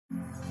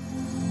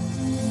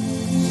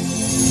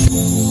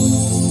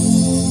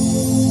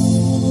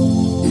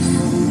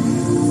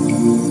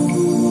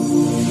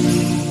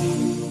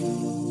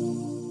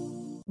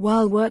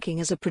While working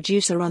as a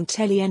producer on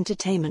telly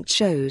entertainment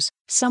shows,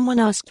 someone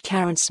asked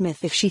Karen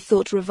Smith if she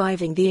thought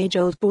reviving the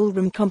age-old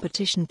ballroom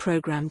competition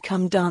program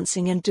Come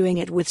Dancing and doing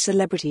it with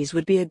celebrities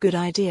would be a good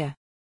idea.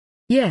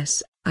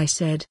 "Yes," I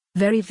said,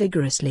 very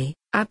vigorously.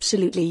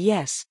 "Absolutely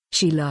yes,"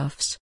 she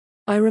laughs.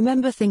 "I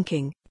remember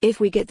thinking, if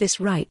we get this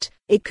right,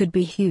 it could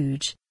be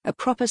huge, a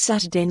proper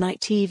Saturday night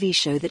TV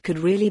show that could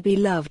really be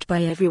loved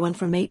by everyone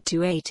from 8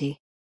 to 80.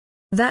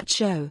 That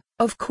show,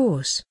 of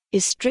course,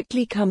 is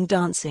Strictly Come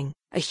Dancing,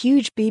 a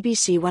huge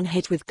BBC One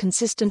hit with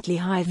consistently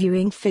high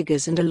viewing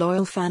figures and a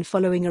loyal fan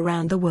following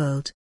around the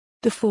world.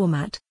 The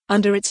format,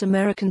 under its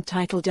American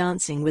title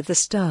Dancing with the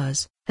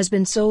Stars, has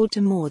been sold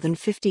to more than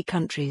 50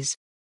 countries.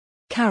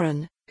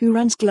 Karen, who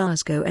runs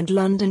Glasgow and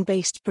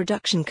London-based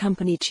production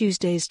company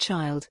Tuesday's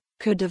Child,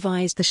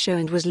 co-devised the show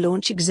and was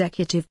launch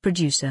executive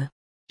producer.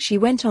 She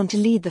went on to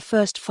lead the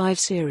first 5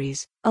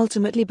 series,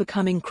 ultimately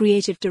becoming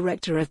creative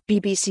director of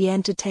BBC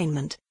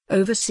Entertainment,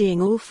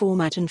 overseeing all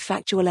format and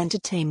factual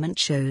entertainment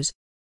shows.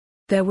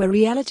 There were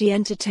reality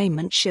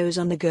entertainment shows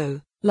on the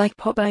go, like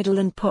Pop Idol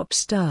and Pop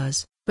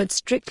Stars, but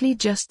Strictly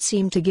just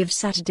seemed to give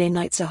Saturday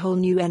nights a whole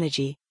new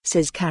energy,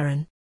 says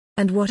Karen.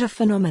 And what a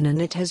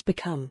phenomenon it has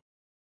become.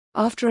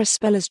 After a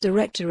spell as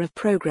director of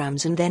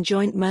programs and then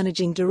joint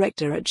managing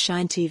director at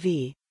Shine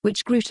TV,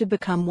 which grew to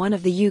become one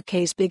of the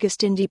UK's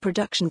biggest indie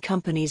production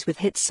companies with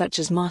hits such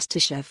as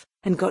MasterChef,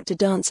 and got to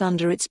dance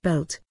under its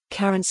belt,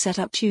 Karen set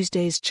up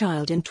Tuesday's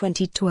Child in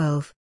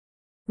 2012.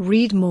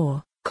 Read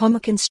more.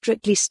 Comic and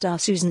Strictly star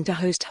Susan to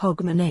host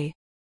Hogmanay.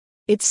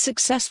 Its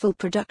successful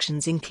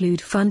productions include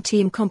fun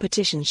team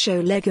competition show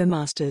Lego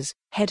Masters,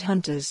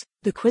 Headhunters,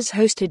 the quiz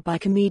hosted by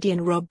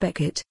comedian Rob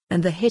Beckett,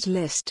 and The Hit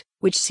List,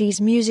 which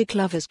sees music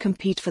lovers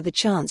compete for the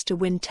chance to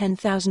win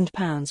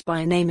 £10,000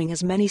 by naming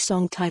as many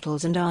song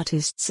titles and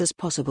artists as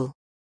possible.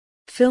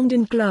 Filmed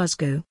in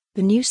Glasgow,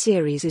 the new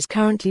series is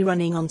currently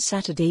running on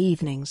Saturday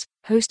evenings,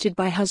 hosted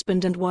by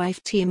husband and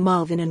wife team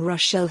Marvin and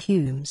Rochelle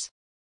Humes.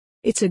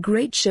 It's a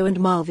great show and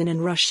Marvin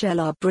and Rochelle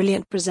are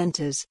brilliant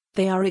presenters.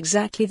 They are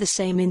exactly the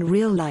same in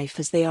real life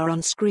as they are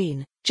on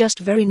screen, just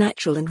very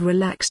natural and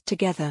relaxed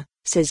together,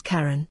 says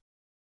Karen.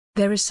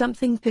 There is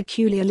something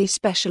peculiarly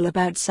special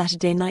about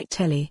Saturday night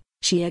telly,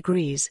 she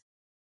agrees.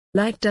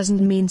 Like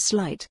doesn't mean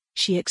slight,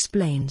 she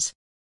explains.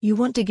 You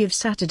want to give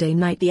Saturday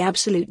night the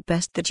absolute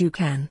best that you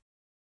can.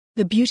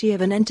 The beauty of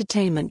an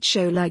entertainment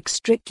show like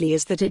Strictly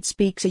is that it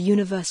speaks a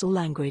universal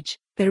language.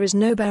 There is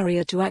no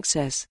barrier to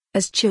access,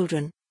 as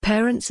children,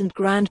 parents and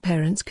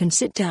grandparents can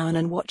sit down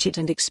and watch it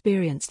and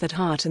experience that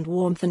heart and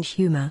warmth and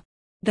humor.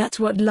 That's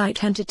what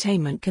light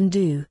entertainment can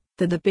do,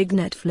 that the big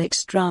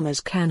Netflix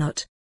dramas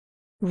cannot.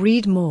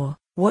 Read more.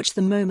 Watch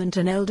the moment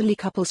an elderly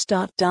couple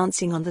start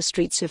dancing on the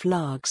streets of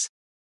Largs.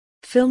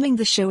 Filming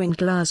the show in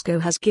Glasgow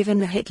has given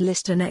the hit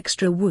list an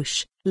extra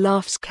whoosh,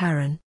 laughs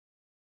Karen.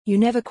 You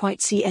never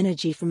quite see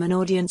energy from an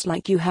audience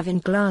like you have in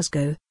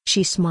Glasgow,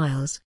 she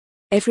smiles.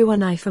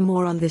 Everyone. For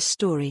more on this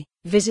story,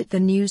 visit the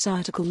news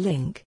article link.